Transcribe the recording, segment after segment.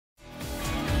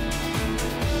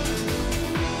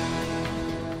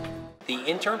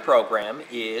intern program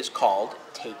is called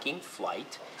Taking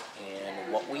Flight,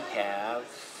 and what we have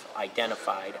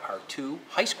identified are two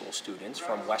high school students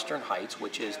from Western Heights,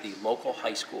 which is the local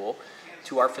high school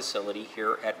to our facility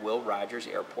here at Will Rogers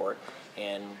Airport.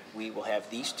 And we will have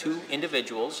these two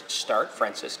individuals start,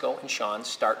 Francisco and Sean,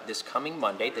 start this coming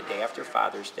Monday, the day after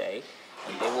Father's Day.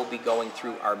 And they will be going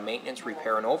through our maintenance,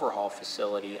 repair, and overhaul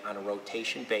facility on a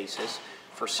rotation basis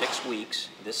for 6 weeks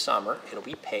this summer. It'll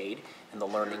be paid, and they're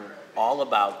learning all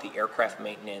about the aircraft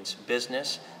maintenance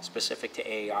business specific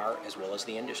to AAR as well as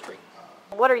the industry.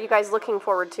 What are you guys looking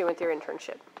forward to with your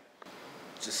internship?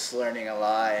 Just learning a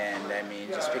lot, and I mean,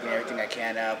 just picking everything I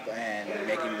can up and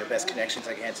making the best connections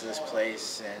I can to this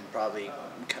place, and probably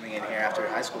coming in here after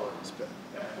high school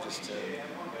just to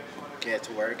get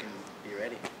to work and be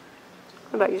ready.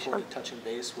 What about you, Sean? Touching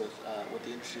base with what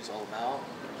the industry is all about.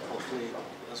 Hopefully,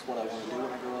 that's what I want to do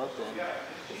when I grow up. And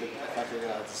if I figure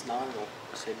out it's not, it'll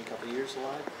save me a couple of years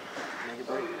alive, make it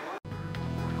break.